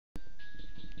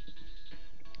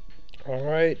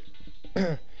Alright,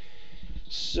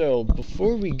 so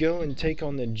before we go and take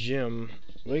on the gym,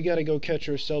 we gotta go catch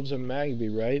ourselves a Magby,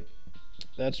 right?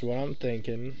 That's what I'm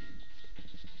thinking.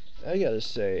 I gotta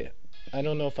say, I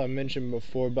don't know if I mentioned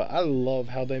before, but I love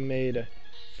how they made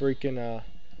freaking,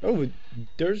 oh,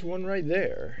 there's one right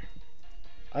there.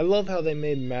 I love how they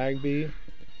made Magby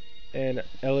and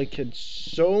Elekid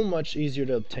so much easier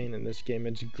to obtain in this game.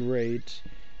 It's great.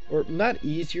 Or, not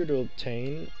easier to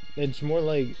obtain, it's more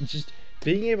like just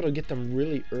being able to get them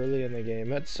really early in the game.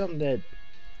 That's something that,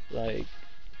 like,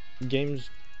 games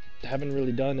haven't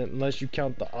really done unless you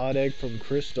count the odd egg from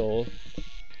Crystal.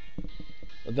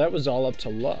 But that was all up to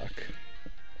luck.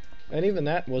 And even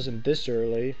that wasn't this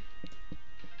early.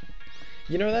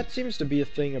 You know, that seems to be a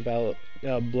thing about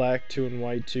Black 2 and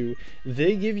White 2.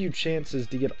 They give you chances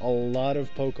to get a lot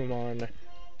of Pokemon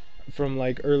from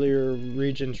like earlier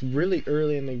regions really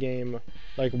early in the game,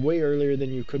 like way earlier than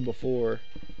you could before.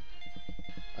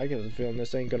 I get the feeling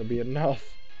this ain't gonna be enough.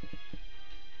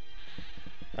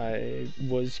 I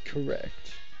was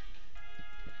correct.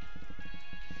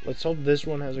 Let's hope this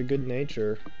one has a good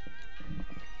nature.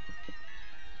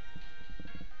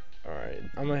 Alright,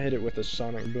 I'm gonna hit it with a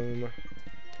Sonic Boom.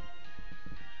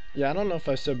 Yeah, I don't know if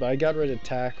I said, but I got rid of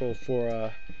Tackle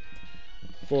for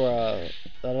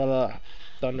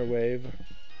Thunder Wave.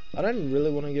 I didn't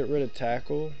really want to get rid of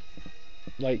Tackle.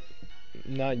 Like,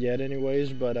 not yet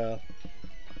anyways, but I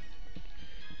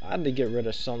had to get rid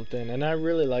of something. And I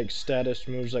really like status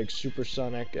moves like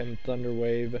Supersonic and Thunder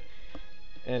Wave.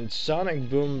 And Sonic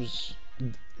Boom's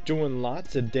doing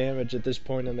lots of damage at this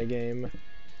point in the game.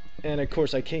 And of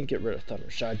course I can't get rid of Thunder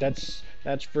Shock. That's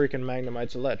freaking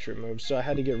Magnemite's electric move. So I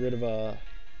had to get rid of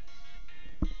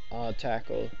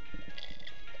Tackle.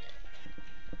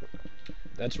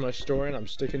 That's my story and I'm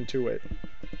sticking to it.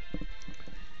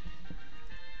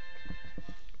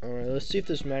 Alright, let's see if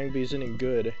this Magby is any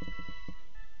good.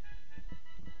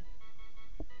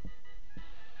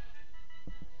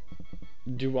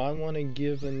 Do I want to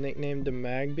give a nickname to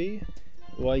Magby?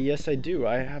 Well, yes I do.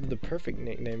 I have the perfect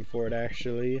nickname for it,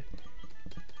 actually.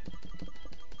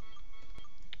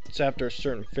 It's after a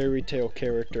certain fairy tale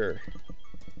character.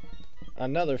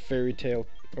 Another fairy tale,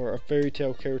 or a fairy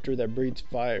tale character that breathes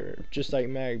fire, just like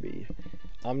Magby.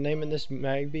 I'm naming this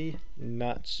Magby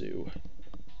Natsu.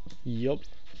 Yup.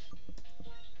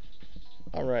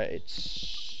 Alright.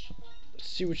 Let's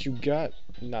see what you got,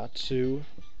 Natsu.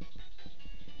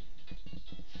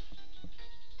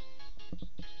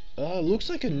 Looks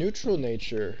like a neutral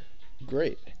nature.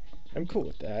 Great. I'm cool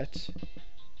with that.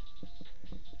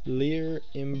 Leer,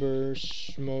 Ember,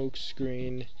 Smoke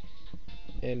Screen,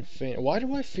 and Faint. Why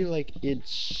do I feel like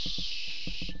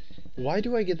it's... Why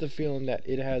do I get the feeling that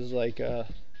it has like a...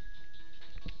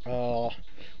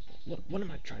 what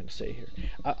am I trying to say here?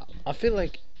 I feel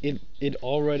like it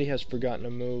already has forgotten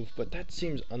a move, but that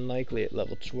seems unlikely at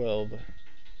level 12.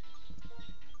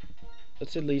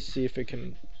 Let's at least see if it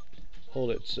can hold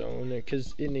its own,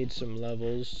 because it needs some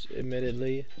levels,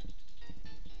 admittedly.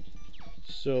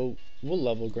 So we'll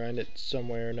level grind it some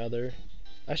way or another.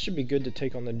 I should be good to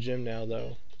take on the gym now,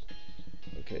 though.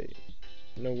 Okay,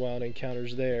 no wild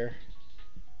encounters there.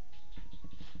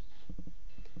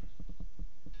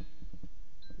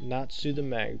 Natsu the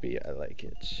Magby, I like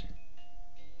it.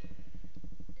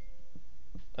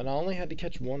 And I only had to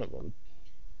catch one of them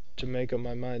to make up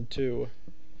my mind, too.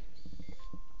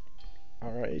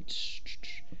 Alright.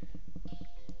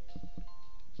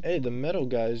 Hey, the metal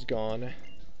guy's gone.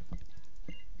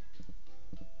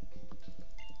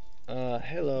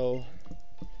 Hello.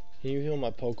 Can you heal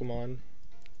my Pokemon?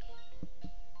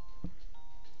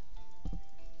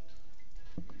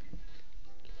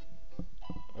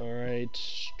 Alright.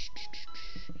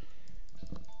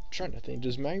 Trying to think.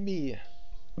 Does Magby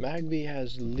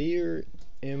has Leer,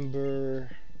 Ember,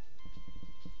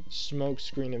 Smoke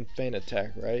Screen, and Faint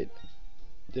Attack, right?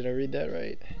 Did I read that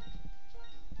right?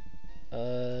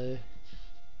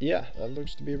 Yeah, that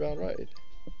looks to be about right.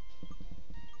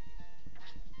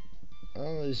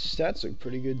 Oh, his stats look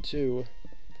pretty good too.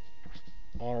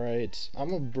 Alright, I'm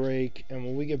gonna break, and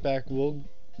when we get back, we'll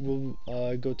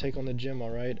go take on the gym,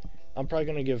 alright? I'm probably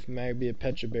gonna give Magby a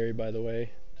Pecha Berry, by the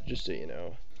way, just so you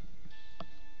know.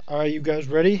 Alright, you guys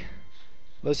ready?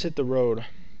 Let's hit the road.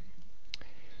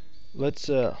 Let's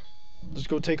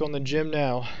go take on the gym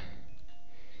now.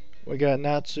 We got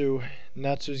Natsu.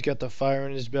 Natsu's got the fire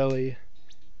in his belly.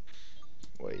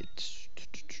 Wait.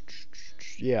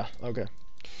 Yeah, okay.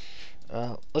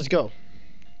 Let's go.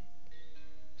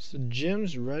 So the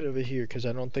gym's right over here, because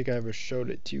I don't think I ever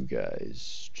showed it to you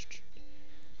guys.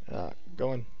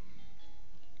 Going.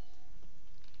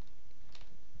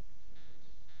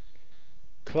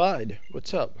 Clyde,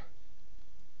 what's up?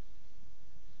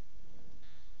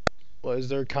 Well, is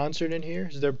there a concert in here?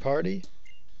 Is there a party?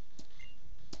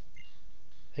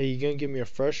 Hey, you gonna give me a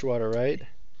freshwater, right?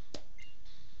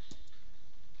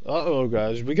 Uh-oh,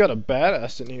 guys, we got a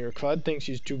badass in here. Clyde thinks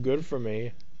he's too good for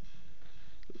me.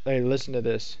 Hey, listen to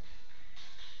this.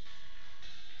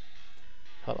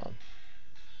 Hold on.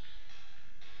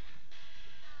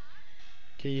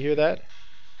 Can you hear that?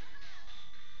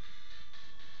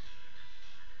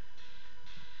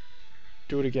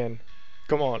 Do it again.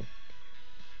 Come on.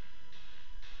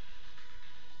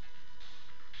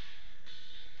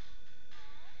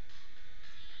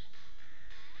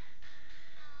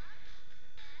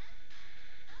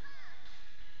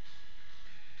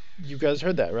 You guys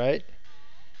heard that, right?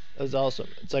 That's awesome.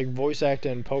 It's like voice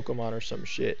acting in Pokemon or some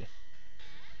shit.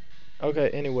 Okay,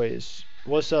 anyways.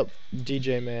 What's up,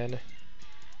 DJ man?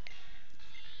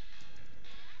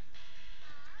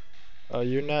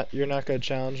 You're not gonna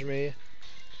challenge me?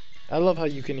 I love how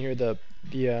you can hear the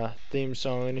theme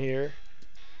song in here.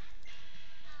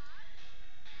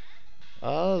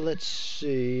 Let's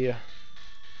see.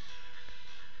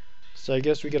 So I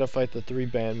guess we gotta fight the 3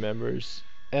 band members.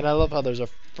 And I love how there's a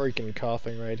freaking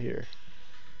coughing right here.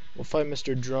 We'll fight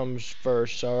Mr. Drums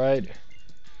first, alright?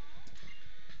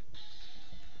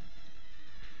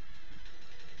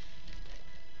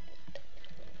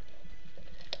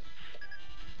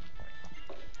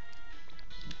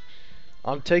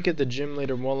 I'm taking the gym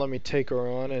leader won't let me take her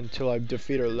on until I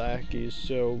defeat her lackeys,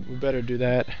 so we better do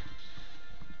that.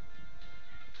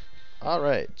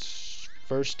 Alright,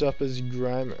 first up is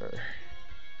Grimer.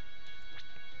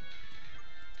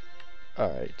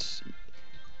 Alright,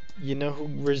 you know who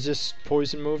resists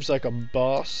poison moves like a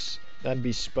boss? That'd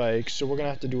be Spike, so we're gonna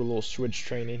have to do a little switch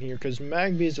training here, because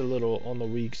Magby's a little on the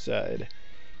weak side.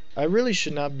 I really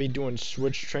should not be doing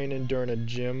switch training during a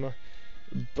gym,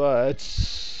 but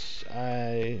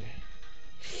I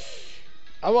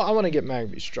want to get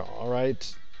Magby strong,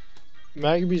 alright?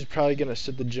 Magby's probably gonna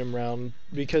sit the gym round,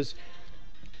 because,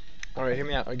 alright, hear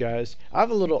me out, guys. I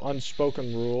have a little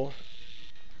unspoken rule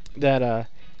that,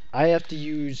 I have to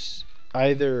use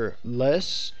either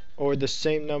less or the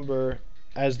same number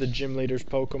as the gym leader's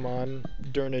Pokemon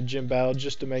during a gym battle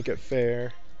just to make it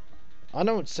fair. I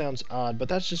know it sounds odd, but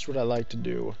that's just what I like to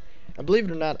do. And believe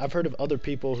it or not, I've heard of other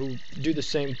people who do the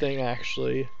same thing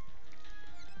actually.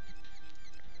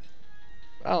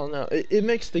 I don't know, it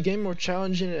makes the game more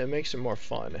challenging and it makes it more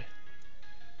fun.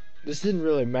 This didn't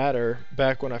really matter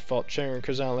back when I fought Charen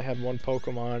because I only had 1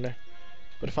 Pokemon.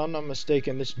 But if I'm not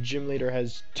mistaken, this gym leader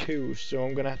has 2, so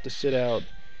I'm gonna have to sit out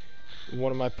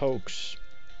one of my pokes.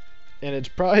 And it's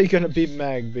probably gonna be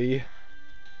Magby.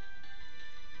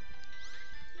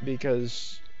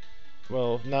 Because,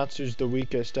 well, Natsu's the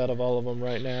weakest out of all of them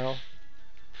right now.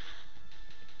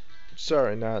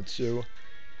 Sorry, Natsu.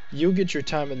 You'll get your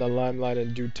time in the limelight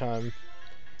in due time.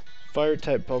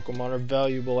 Fire-type Pokemon are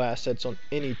valuable assets on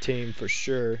any team for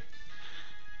sure.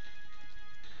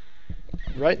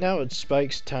 Right now it's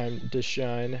Spike's time to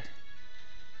shine.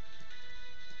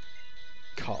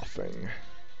 Coughing.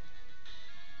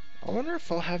 I wonder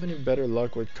if I'll have any better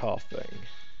luck with coughing.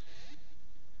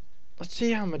 Let's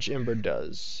see how much Ember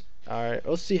does. Alright,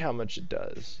 let's see how much it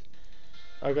does.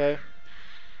 Okay.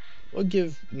 We'll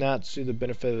give Natsu the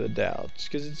benefit of the doubt,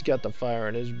 because it's got the fire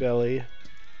in his belly.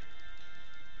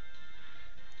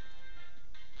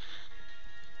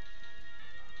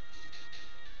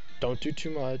 Don't do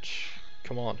too much.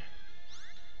 Come on.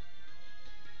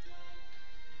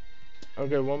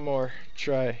 Okay, one more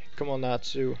try. Come on,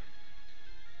 Natsu.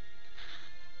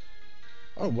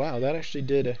 Oh, wow, that actually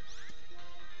did.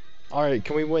 Alright,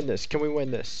 can we win this? Can we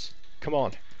win this? Come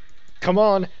on. Come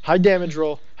on! High damage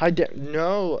roll.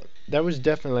 No! That was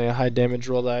definitely a high damage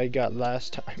roll that I got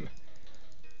last time.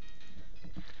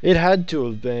 It had to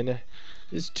have been.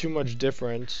 It's too much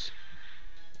difference.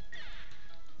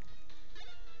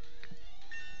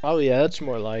 Oh yeah, that's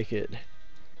more like it.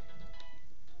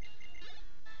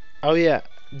 Oh yeah,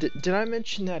 did I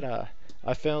mention that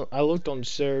I looked on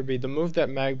Cerebi, the move that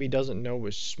Magby doesn't know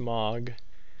was Smog.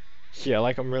 Yeah,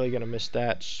 like I'm really gonna miss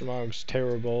that. Smog's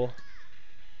terrible.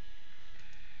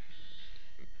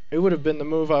 It would have been the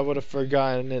move I would have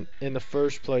forgotten in the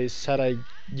first place had I,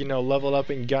 you know, leveled up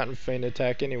and gotten Feint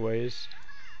Attack anyways.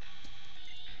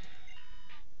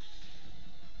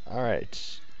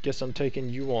 Alright, guess I'm taking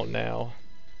you on now.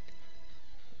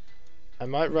 I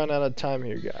might run out of time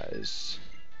here, guys.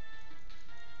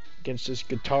 Against this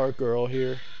guitar girl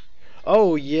here.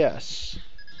 Oh, yes.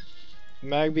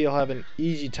 Magby will have an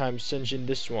easy time cinching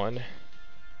this one.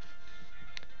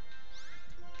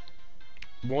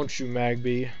 Won't you,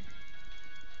 Magby?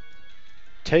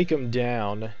 Take him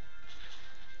down.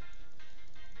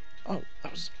 Oh,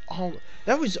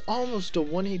 that was almost a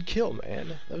one-hit kill,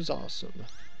 man. That was awesome.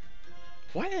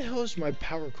 Why the hell is my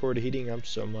power cord heating up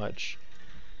so much?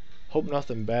 Hope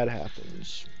nothing bad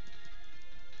happens.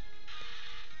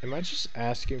 Am I just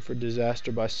asking for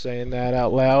disaster by saying that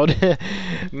out loud?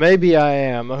 Maybe I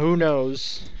am. Who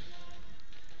knows?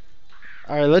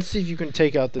 Alright, let's see if you can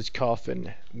take out this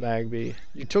coffin, Magby.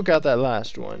 You took out that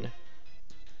last one.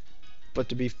 But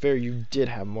to be fair, you did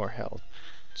have more health.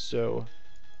 So...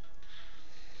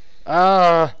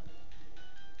 Can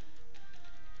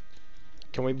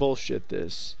we bullshit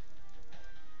this?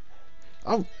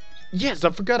 Oh, yes, I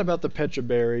forgot about the Petra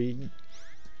Berry.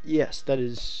 Yes, that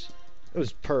is... It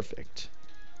was perfect.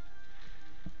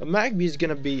 A Magby is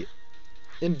gonna be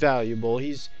invaluable.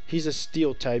 He's a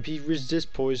steel type. He resists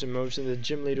poison moves, and the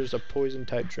gym leader's a poison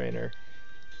type trainer.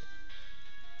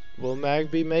 Will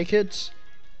Magby make it?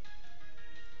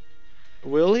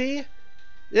 Will he?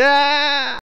 Yeah!